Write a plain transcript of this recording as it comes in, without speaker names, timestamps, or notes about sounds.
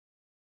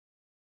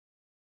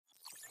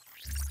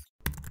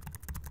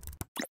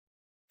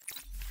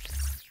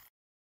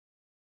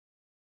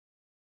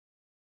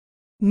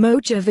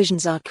Mojo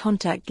Vision's AR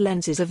contact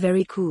lenses are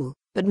very cool,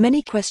 but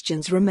many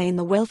questions remain.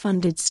 The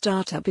well-funded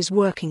startup is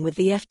working with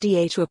the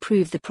FDA to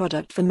approve the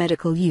product for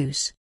medical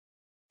use.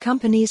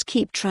 Companies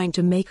keep trying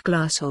to make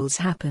glass holes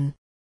happen.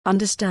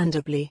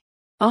 Understandably.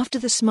 After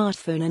the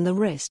smartphone and the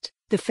wrist,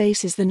 the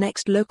face is the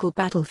next local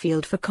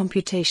battlefield for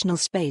computational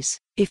space,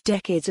 if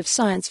decades of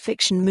science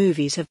fiction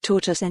movies have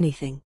taught us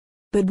anything.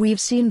 But we've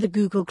seen the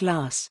Google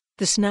Glass,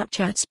 the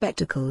Snapchat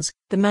spectacles,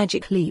 the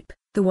Magic Leap,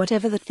 the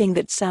whatever the thing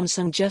that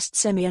Samsung just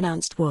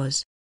semi-announced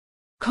was.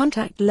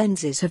 Contact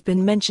lenses have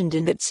been mentioned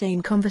in that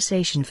same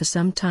conversation for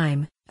some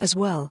time, as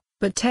well,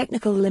 but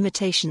technical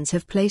limitations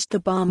have placed the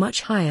bar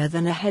much higher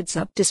than a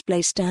heads-up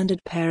display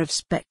standard pair of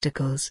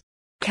spectacles.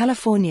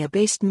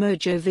 California-based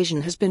Mojo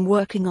Vision has been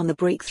working on the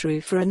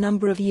breakthrough for a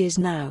number of years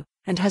now,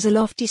 and has a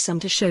lofty sum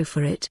to show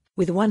for it,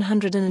 with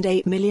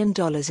 $108 million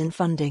in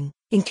funding,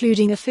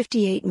 including a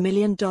 $58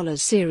 million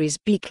Series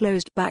B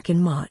closed back in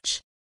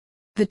March.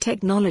 The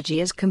technology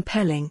is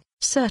compelling,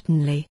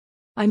 certainly.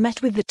 I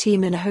met with the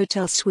team in a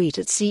hotel suite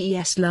at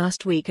CES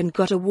last week and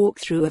got a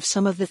walkthrough of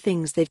some of the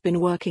things they've been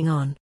working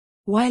on.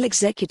 While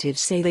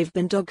executives say they've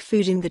been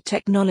dogfooding the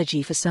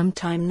technology for some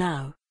time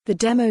now, the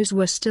demos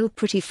were still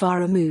pretty far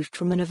removed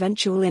from an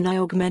eventual in-eye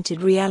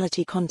augmented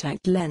reality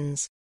contact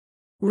lens.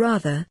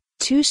 Rather,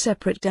 two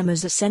separate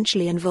demos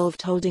essentially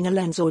involved holding a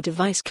lens or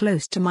device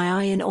close to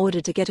my eye in order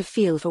to get a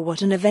feel for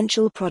what an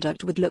eventual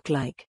product would look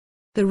like.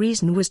 The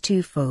reason was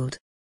twofold.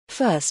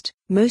 First,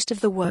 most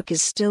of the work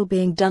is still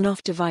being done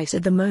off-device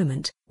at the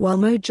moment, while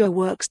Mojo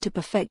works to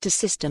perfect a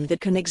system that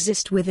can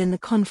exist within the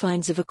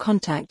confines of a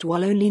contact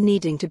while only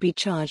needing to be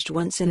charged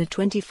once in a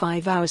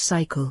 25-hour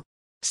cycle.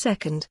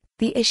 Second,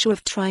 the issue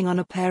of trying on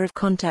a pair of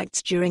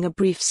contacts during a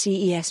brief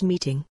CES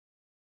meeting.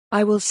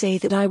 I will say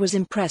that I was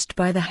impressed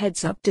by the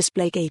heads-up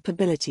display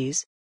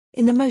capabilities.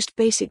 In the most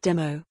basic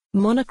demo,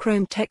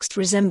 monochrome text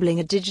resembling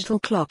a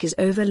digital clock is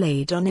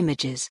overlaid on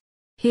images.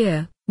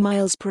 Here,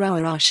 miles per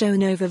hour are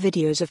shown over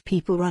videos of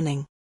people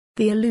running.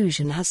 The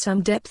illusion has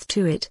some depth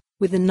to it,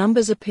 with the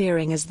numbers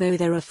appearing as though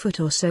they're a foot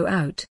or so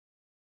out.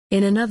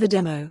 In another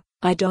demo,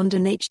 I donned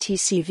an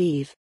HTC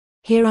Vive.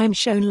 Here I'm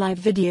shown live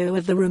video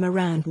of the room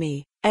around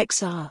me,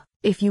 XR,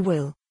 if you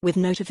will, with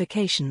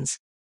notifications.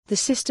 The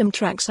system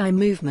tracks eye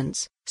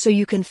movements, so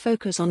you can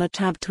focus on a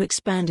tab to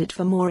expand it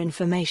for more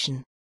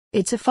information.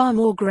 It's a far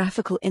more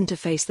graphical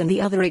interface than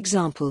the other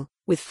example,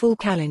 with full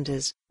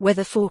calendars,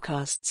 weather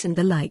forecasts and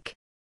the like.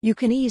 You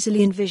can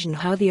easily envision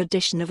how the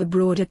addition of a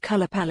broader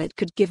color palette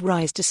could give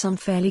rise to some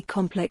fairly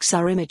complex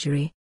AR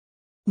imagery.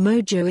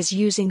 Mojo is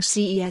using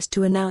CES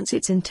to announce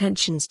its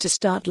intentions to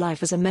start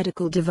life as a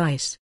medical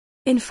device.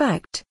 In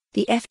fact,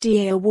 the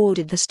FDA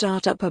awarded the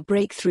startup a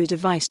breakthrough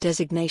device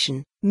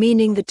designation,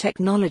 meaning the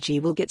technology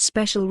will get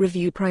special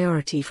review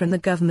priority from the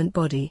government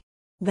body.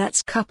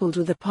 That's coupled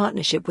with a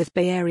partnership with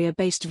Bay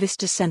Area-based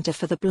Vista Center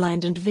for the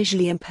Blind and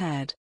Visually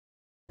Impaired.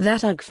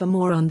 For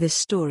more on this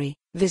story,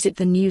 visit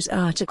the news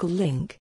article link.